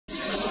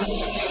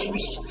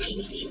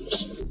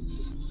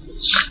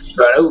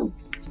Righto,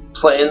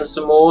 playing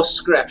some more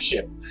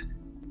SCRAPSHIP.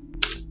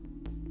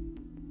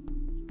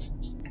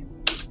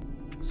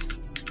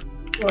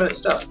 Why don't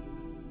start?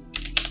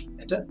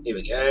 Enter. Here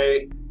we go.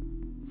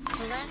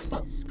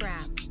 Collect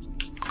scrap.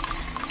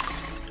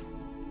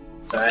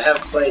 So I have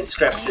played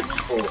SCRAPSHIP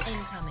before.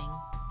 Incoming.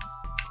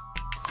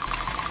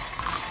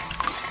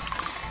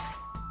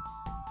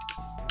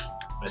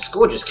 My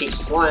score just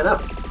keeps flying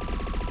up.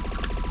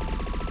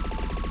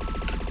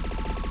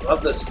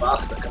 Love the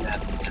sparks that come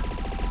out of here.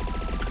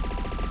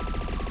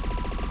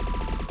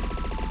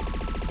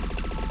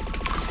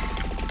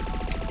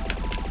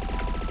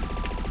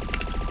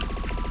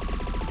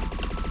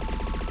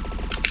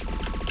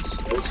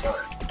 Slow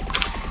time.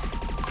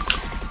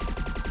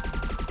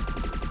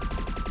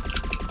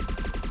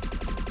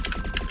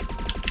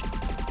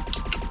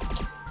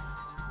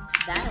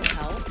 That'll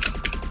help.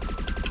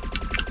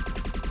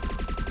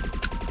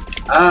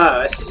 Ah,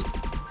 I see.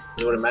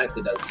 It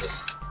automatically does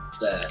this.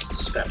 The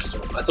scrap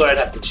store. I thought I'd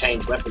have to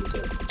change weapon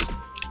to it.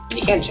 And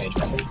you can change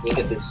weapon. You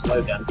get this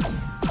slow gun.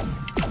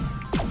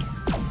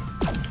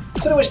 I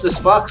sort of wish the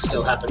sparks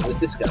still happened with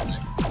this gun.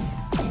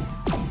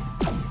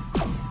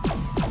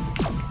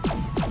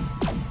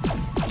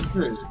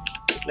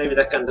 Maybe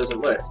that gun doesn't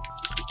work.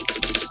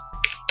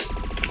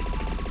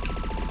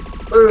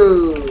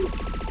 Ooh.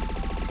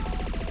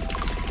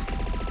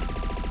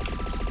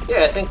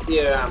 Yeah, I think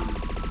the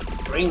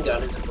green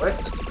gun isn't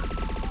working at the moment.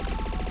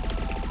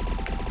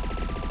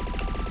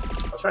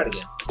 I'll try it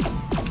again.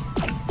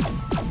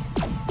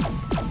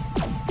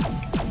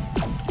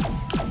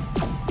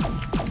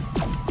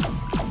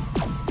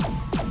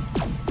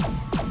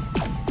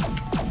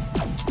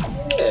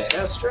 Yeah,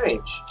 how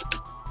strange.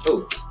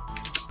 Oh.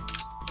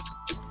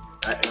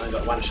 Alright, I only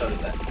got one shot at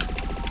that.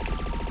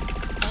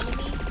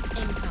 Enemy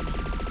incoming.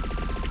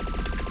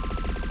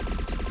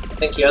 I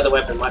think your other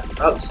weapon might be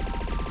bugs.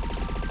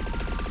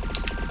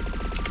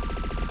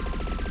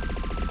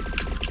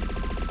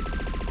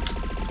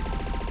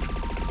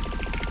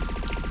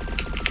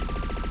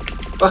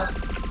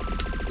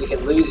 You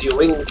can lose your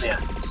wings now.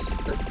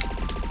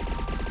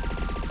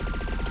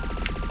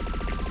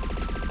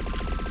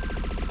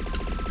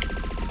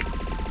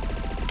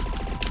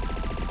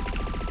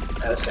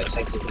 This guy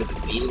takes a bit of a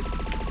beating.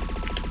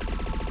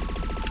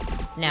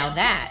 Now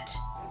that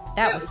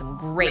was some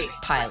great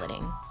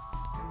piloting.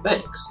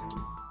 Thanks.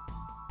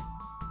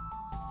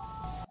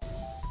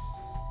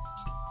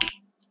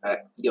 Alright,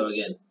 go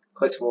again.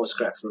 Collect more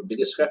scrap for a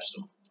bigger scrap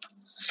store.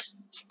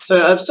 So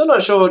I'm still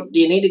not sure, do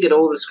you need to get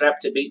all the scrap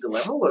to beat the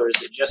level, or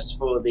is it just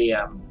for the,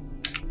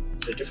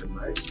 it's a different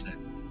mode, isn't it?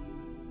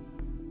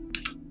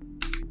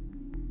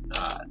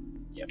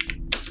 Yep.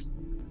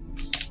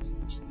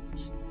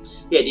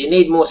 Yeah, do you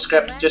need more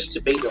scrap just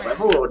to beat the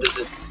level, or does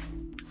it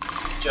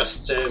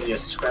just serve your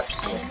scrap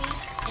store? Enemy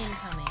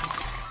incoming.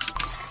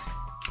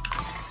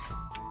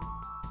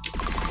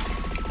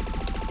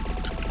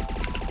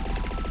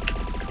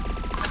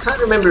 I can't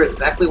remember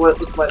exactly what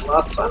it looked like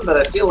last time, but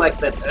I feel like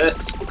that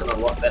Earth's looking a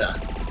lot better.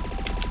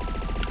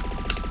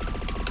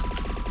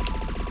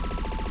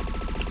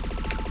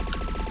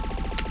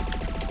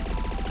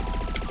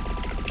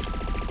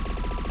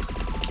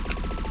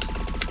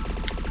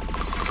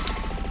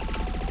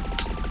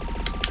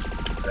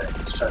 Alright,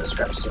 let's try the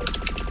scrap store.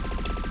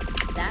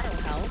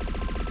 That'll help.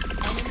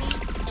 Enemy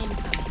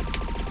incoming.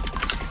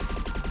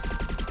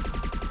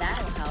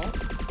 That'll help.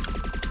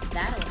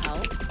 That'll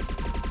help.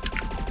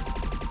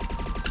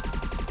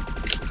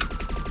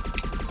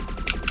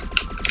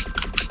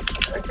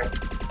 Okay.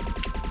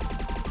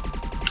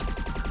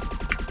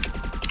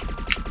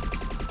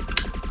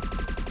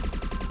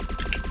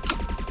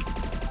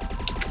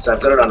 So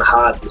I've got it on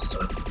hard this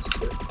time.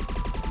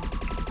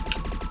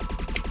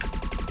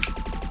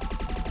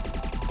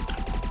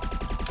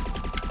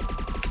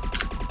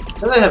 It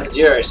says I have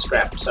 0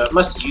 scrap, so I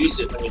must use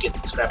it when you get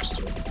the scrap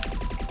store.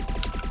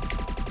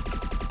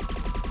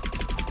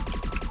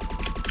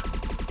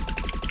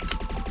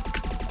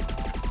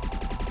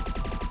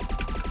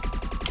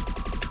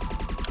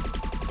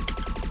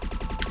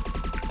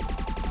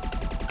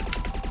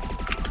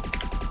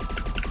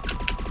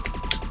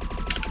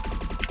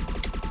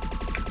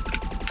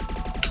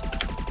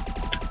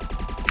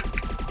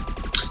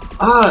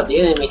 Ah, the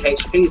enemy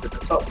HP is at the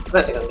top. I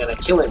don't think I'm going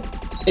to kill him.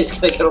 He's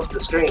going to get off the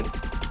screen.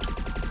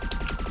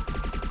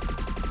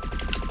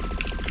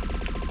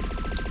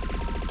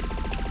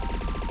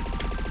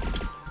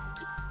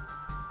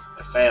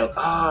 I failed.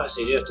 Ah,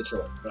 so you do have to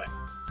kill him. Right.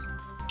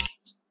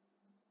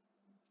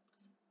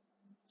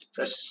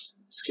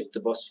 Skip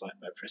the boss fight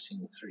by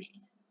pressing 3.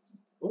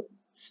 Oh,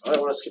 I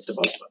don't want to skip the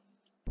boss fight.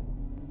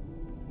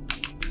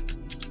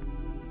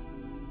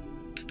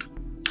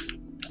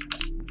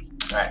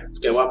 Alright, let's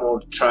go one more,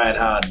 try it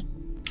hard.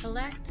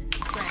 Collect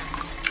scrap.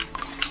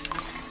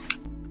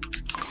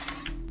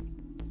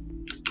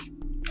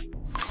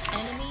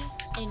 Enemy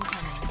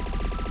incoming.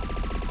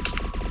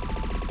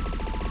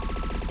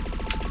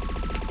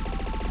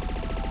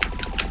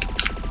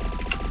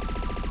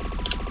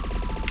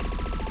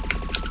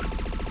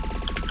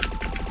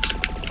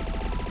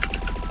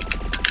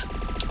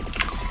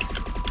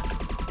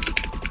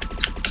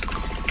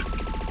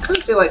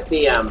 kind of feel like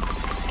the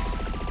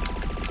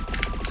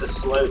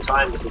slow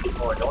time was a bit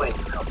more annoying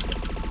than helpful.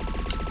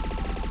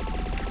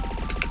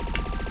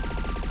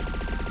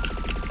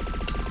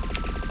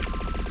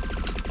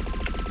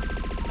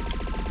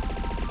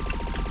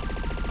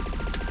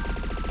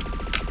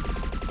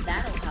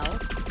 That'll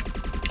help.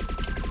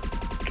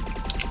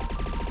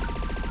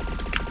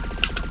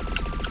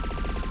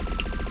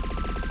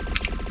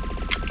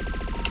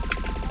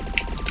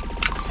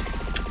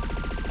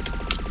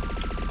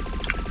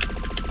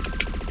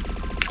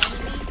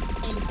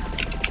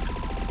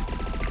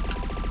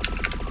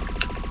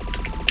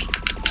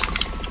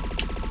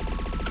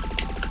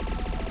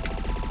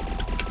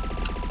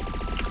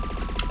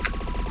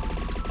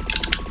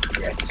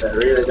 So I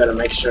really got to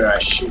make sure I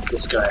shoot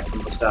this guy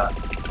from the start.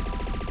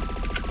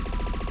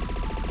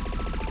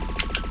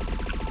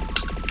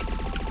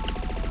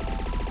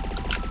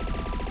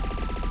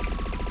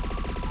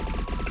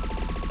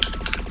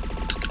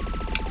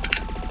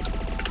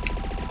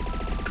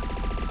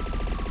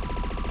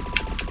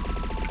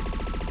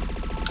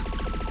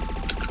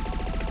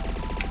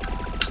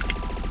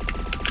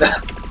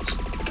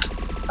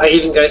 I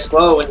even go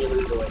slower when you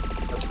lose a weight.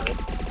 That's funny. I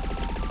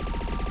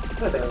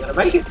don't think I'm gonna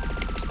make it.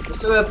 I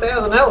still got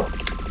 1,000 health.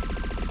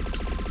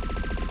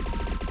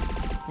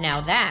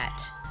 Now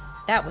that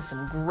was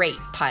some great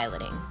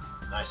piloting.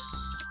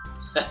 Nice.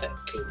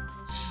 Cool.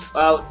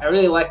 Well, I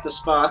really like the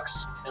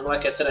sparks, and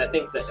like I said, I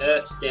think the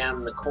earth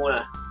down the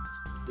corner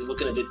is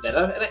looking a bit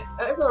better. And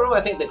overall,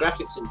 I think the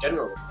graphics in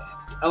general look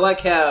better. I like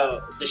how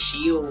the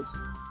shield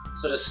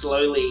sort of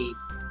slowly,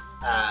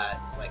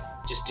 like,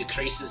 just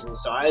decreases in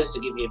size to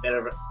give you a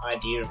better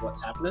idea of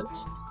what's happening.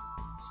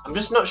 I'm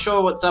just not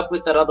sure what's up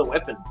with that other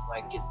weapon.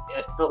 Like, it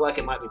felt like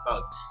it might be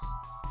bugged.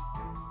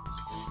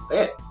 But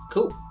yeah,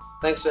 cool.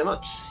 Thanks so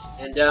much.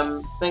 And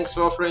thanks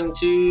for offering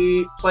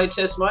to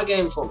playtest my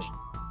game for me,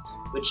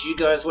 which you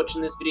guys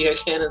watching this video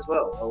can as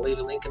well. I'll leave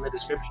a link in the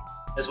description,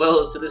 as well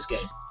as to this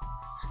game.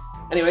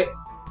 Anyway,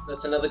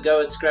 that's another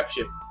go at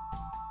SCRAPSHIP.